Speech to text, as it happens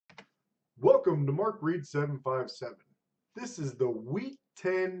Welcome to Mark Reed 757. This is the Week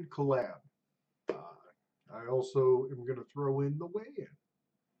 10 collab. I also am going to throw in the weigh-in.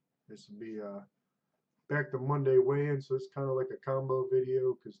 This will be back to Monday weigh-in, so it's kind of like a combo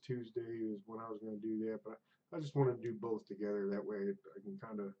video because Tuesday is when I was going to do that. But I just want to do both together. That way I can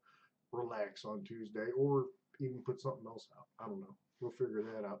kind of relax on Tuesday or even put something else out. I don't know. We'll figure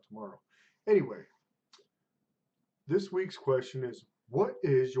that out tomorrow. Anyway, this week's question is, what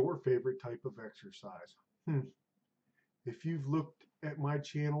is your favorite type of exercise? If you've looked at my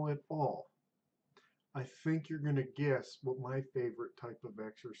channel at all, I think you're going to guess what my favorite type of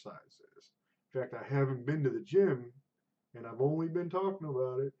exercise is. In fact, I haven't been to the gym and I've only been talking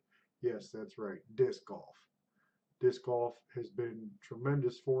about it. Yes, that's right, disc golf. Disc golf has been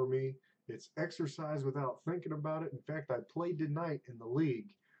tremendous for me. It's exercise without thinking about it. In fact, I played tonight in the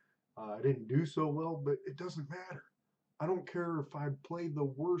league. I didn't do so well, but it doesn't matter. I don't care if I played the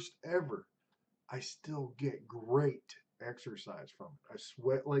worst ever. I still get great exercise from it. I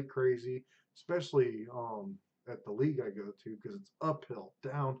sweat like crazy, especially at the league I go to because it's uphill,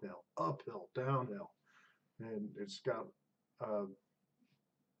 downhill, and it's got a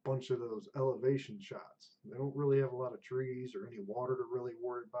bunch of those elevation shots. They don't really have a lot of trees or any water to really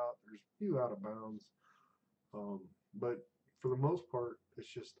worry about. There's a few out of bounds, but for the most part, it's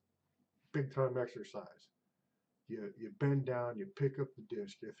just big time exercise. You bend down, you pick up the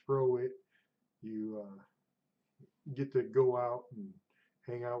disc, you throw it, you get to go out and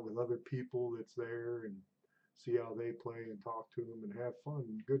hang out with other people that's there and see how they play and talk to them and have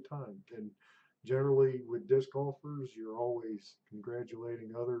fun, good time. And generally with disc golfers, you're always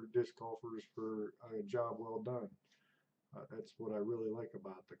congratulating other disc golfers for a job well done. That's what I really like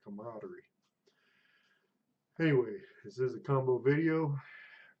about the camaraderie. Anyway, this is a combo video.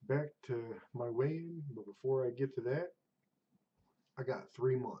 Back to my weigh-in, but before I get to that, I got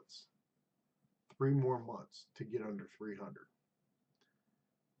 3 months. 3 more months to get under 300.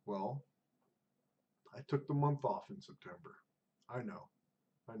 Well, I took the month off in September. I know.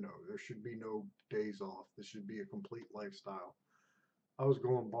 There should be no days off. This should be a complete lifestyle. I was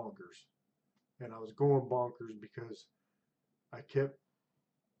going bonkers. And I was going bonkers because I kept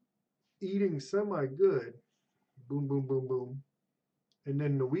eating semi-good. Boom, boom, boom, boom. And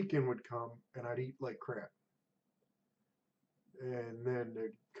then the weekend would come and I'd eat like crap. And then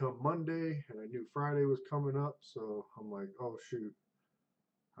it'd come Monday and I knew Friday was coming up. So I'm like, oh shoot.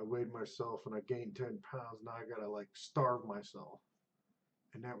 I weighed myself and I gained 10 pounds. Now I gotta like starve myself.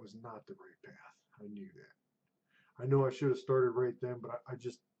 And that was not the right path. I knew that. I know I should have started right then, but I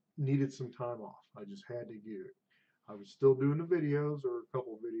just needed some time off. I just had to do it. I was still doing the videos or a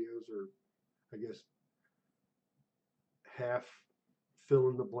couple videos or I guess half fill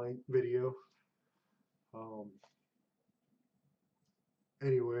in the blank video.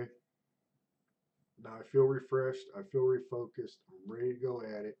 Anyway, now I feel refreshed. I feel refocused. I'm ready to go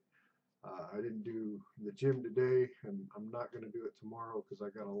at it. I didn't do the gym today, and I'm not going to do it tomorrow because I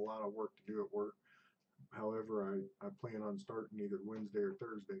got a lot of work to do at work. However, I plan on starting either Wednesday or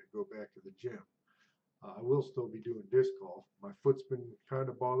Thursday to go back to the gym. I will still be doing disc golf. My foot's been kind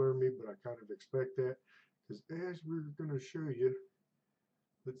of bothering me, but I kind of expect that because as we're going to show you,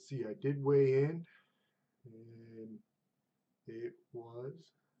 let's see, I did weigh in, and it was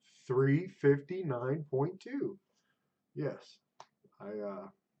 359.2. Yes, I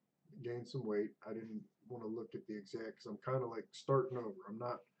gained some weight. I didn't want to look at the exact because I'm kind of like starting over. I'm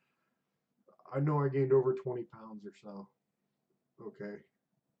not, I know I gained over 20 pounds or so. Okay,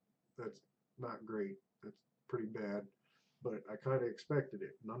 that's not great. That's pretty bad, but I kind of expected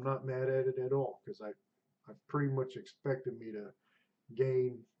it, and I'm not mad at it at all because I pretty much expected me to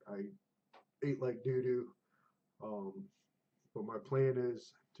gain. I ate like doo doo, but my plan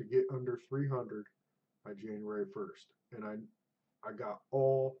is to get under 300 by January 1st, and I got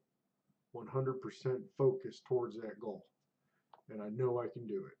all 100% focused towards that goal, and I know I can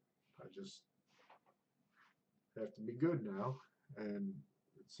do it. I just have to be good now, and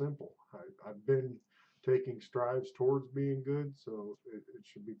it's simple. I've been taking strides towards being good, so it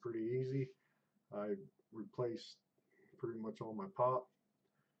should be pretty easy. I replaced pretty much all my pop,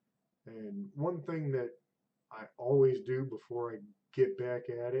 and one thing that I always do before I get back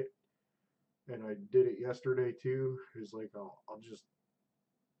at it, and I did it yesterday too, is like I'll just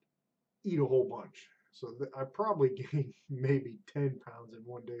eat a whole bunch. So I probably gained maybe 10 pounds in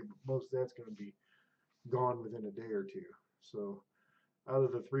one day, but most of that's going to be gone within a day or two. So out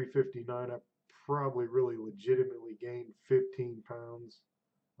of the 359, I probably really legitimately gained 15 pounds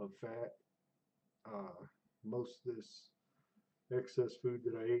of fat. Most of this excess food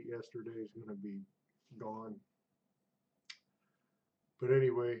that I ate yesterday is going to be gone. But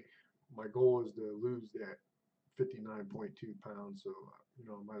anyway, my goal is to lose that 59.2 pounds. So, you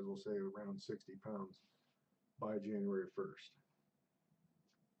know, I might as well say around 60 pounds by January 1st.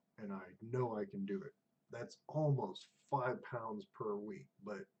 And I know I can do it. That's almost 5 pounds per week.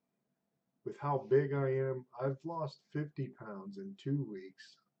 But with how big I am, I've lost 50 pounds in 2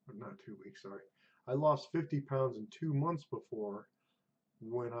 weeks. Or not 2 weeks, sorry. I lost 50 pounds in 2 months before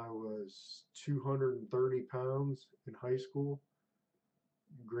when I was 230 pounds in high school.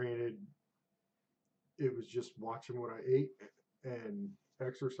 Granted, it was just watching what I ate and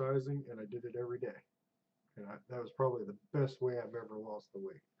exercising, and I did it every day. And that was probably the best way I've ever lost the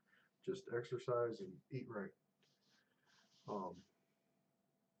weight. Just exercise and eat right. Um,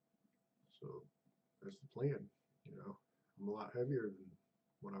 so that's the plan. You know, I'm a lot heavier than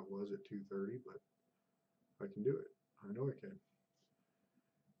when I was at 230, but I can do it. I know I can.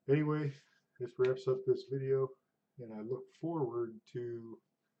 Anyway, this wraps up this video, and I look forward to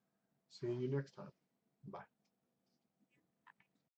seeing you next time. Bye.